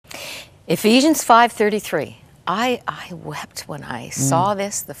Ephesians 5:33. I wept when I saw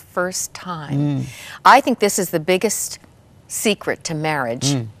this the first time. I think this is the biggest secret to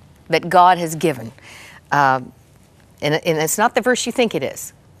marriage that God has given. And it's not the verse you think it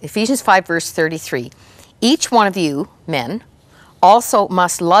is. Ephesians 5, verse 33. Each one of you, men, also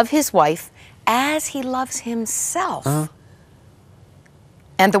must love his wife as he loves himself.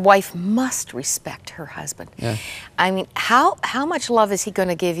 And the wife must respect her husband. Yeah. I mean, how much love is he going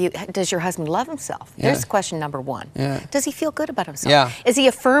to give you? Does your husband love himself? Yeah. There's question number one. Yeah. Does he feel good about himself? Yeah. Is he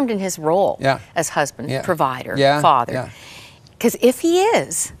affirmed in his role Yeah. as husband, Yeah. provider, Yeah. father? Yeah. Because if he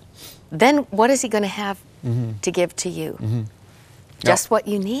is, then what is he going to have to give to you? Just what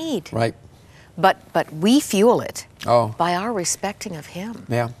you need. Right. But we fuel it Oh. by our respecting of him.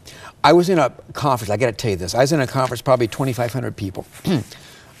 Yeah. I was in a conference, I got to tell you this. I was in a conference, probably 2,500 people.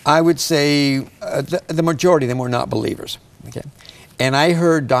 I would say the majority of them were not believers. Okay. And I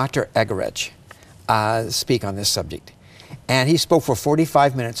heard Dr. Egerich speak on this subject. And he spoke for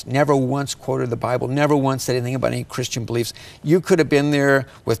 45 minutes, never once quoted the Bible, never once said anything about any Christian beliefs. You could have been there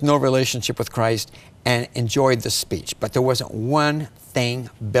with no relationship with Christ and enjoyed the speech, but there wasn't one thing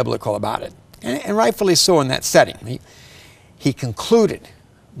biblical about it. And rightfully so in that setting. He concluded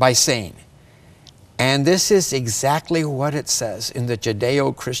by saying, and this is exactly what it says in the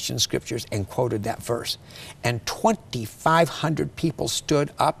Judeo-Christian scriptures, and quoted that verse. And 2,500 people stood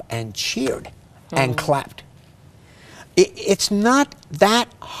up and cheered and clapped. It's not that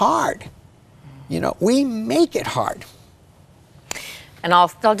hard. You know, we make it hard. And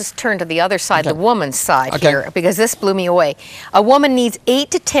I'll just turn to the other side, Okay. the woman's side Okay. here, because this blew me away. A woman needs 8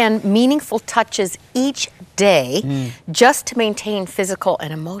 to 10 meaningful touches each day just to maintain physical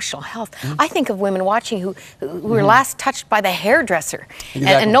and emotional health. I think of women watching who were last touched by the hairdresser,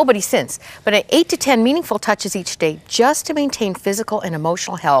 Exactly. and nobody since. But 8 to 10 meaningful touches each day just to maintain physical and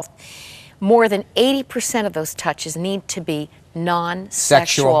emotional health. More than 80% of those touches need to be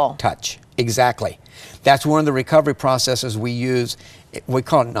non-sexual. Touch. Exactly. That's one of the recovery processes we use. We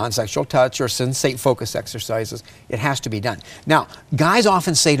call it non-sexual touch or sensate focus exercises. It has to be done. Now, guys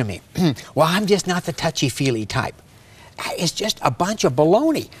often say to me, well, I'm just not the touchy-feely type. It's just a bunch of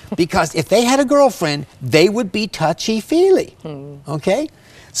baloney, because if they had a girlfriend, they would be touchy-feely, okay?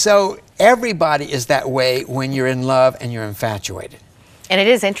 So everybody is that way when you're in love and you're infatuated. And it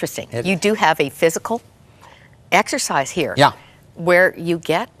is interesting. You do have a physical exercise here. Yeah. Where you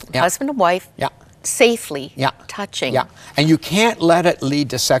get husband and wife safely touching. Yeah, and you can't let it lead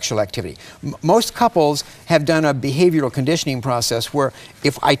to sexual activity. Most couples have done a behavioral conditioning process where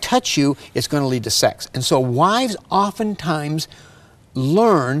if I touch you, it's going to lead to sex. And so wives oftentimes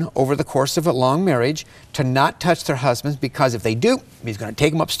learn over the course of a long marriage to not touch their husbands, because if they do, he's going to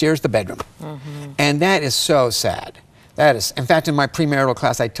take them upstairs to the bedroom. And that is so sad. That is, in fact, in my premarital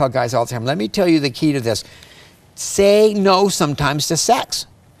class, I tell guys all the time, let me tell you the key to this. Say no sometimes to sex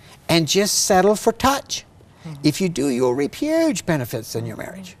and just settle for touch. If you do, you'll reap huge benefits in your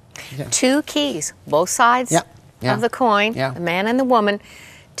marriage. Yeah. 2 keys, both sides of the coin, the man and the woman,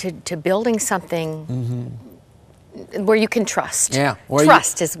 to building something where you can trust. Yeah.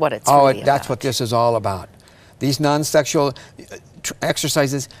 Trust is what it's really about. That's what this is all about. These non-sexual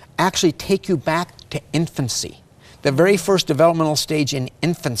exercises actually take you back to infancy. The very first developmental stage in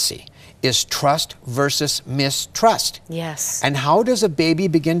infancy is trust versus mistrust. Yes. And how does a baby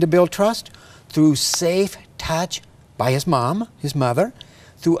begin to build trust? Through safe touch by his mom, his mother,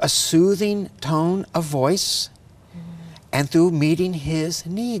 through a soothing tone of voice, and through meeting his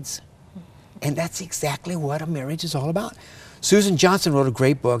needs. And that's exactly what a marriage is all about. Susan Johnson wrote a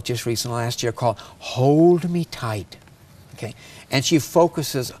great book just recently last year called Hold Me Tight. Okay? And she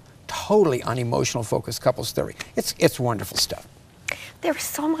focuses totally on emotional focused couples theory. It's wonderful stuff. There's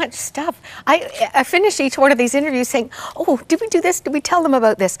so much stuff. I finish each one of these interviews saying, oh, did we do this? Did we tell them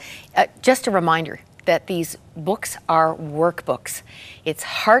about this? Just a reminder that these books are workbooks. It's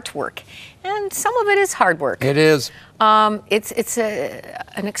heart work, and some of it is hard work. It is. It's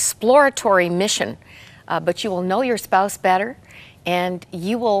an exploratory mission, but you will know your spouse better, and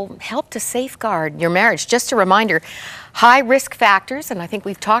you will help to safeguard your marriage. Just a reminder, high risk factors, and I think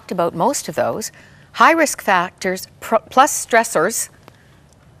we've talked about most of those, high risk factors plus stressors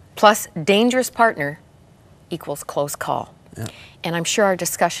plus dangerous partner equals close call. Yeah. And I'm sure our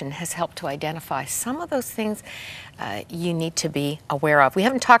discussion has helped to identify some of those things you need to be aware of. We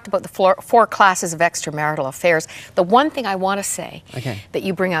haven't talked about the 4 classes of extramarital affairs. The one thing I want to say that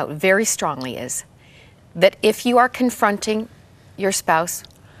you bring out very strongly is that if you are confronting your spouse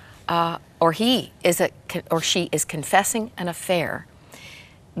or he is or she is confessing an affair,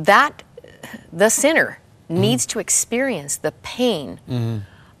 that the sinner needs to experience the pain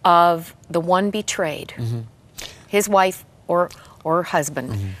of the one betrayed, his wife or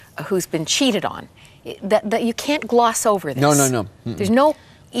husband, who's been cheated on, that you can't gloss over this. No, no, no. There's no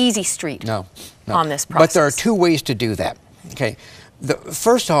easy street on this process. But there are two ways to do that. Okay,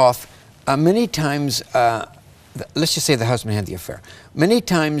 first off, many times, let's just say the husband had the affair. Many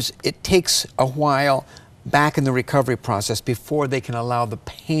times it takes a while back in the recovery process before they can allow the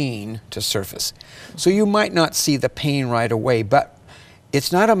pain to surface. So you might not see the pain right away, but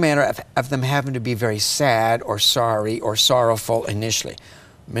it's not a matter of them having to be very sad or sorry or sorrowful initially.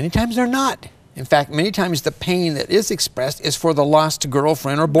 Many times they're not. In fact, many times the pain that is expressed is for the lost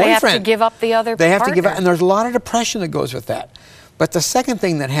girlfriend or boyfriend. They have to give up the other They have partner. to give up, and there's a lot of depression that goes with that. But the second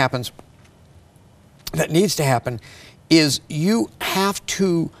thing that happens, that needs to happen, is you have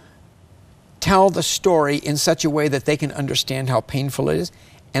to tell the story in such a way that they can understand how painful it is.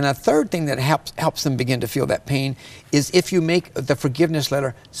 And a third thing that helps them begin to feel that pain is if you make the forgiveness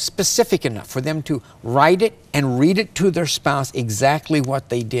letter specific enough for them to write it and read it to their spouse exactly what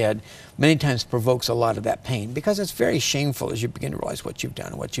they did. Many times provokes a lot of that pain, because it's very shameful as you begin to realize what you've done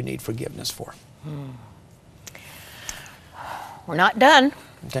and what you need forgiveness for. We're not done.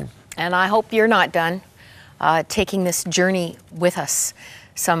 Okay. And I hope you're not done taking this journey with us.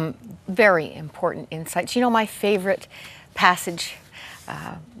 Some very important insights. You know, my favorite passage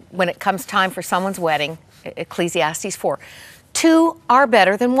when it comes time for someone's wedding, Ecclesiastes 4. 2 are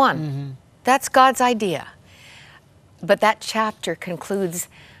better than 1. That's God's idea. But that chapter concludes,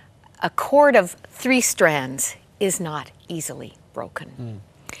 a cord of 3 strands is not easily broken.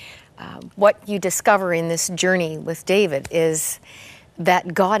 What you discover in this journey with David is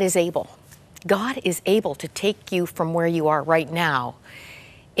that God is able. God is able to take you from where you are right now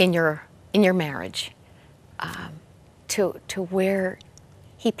in your marriage to where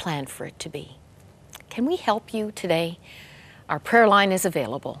He planned for it to be. Can we help you today? Our prayer line is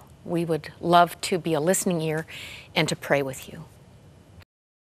available. We would love to be a listening ear and to pray with you.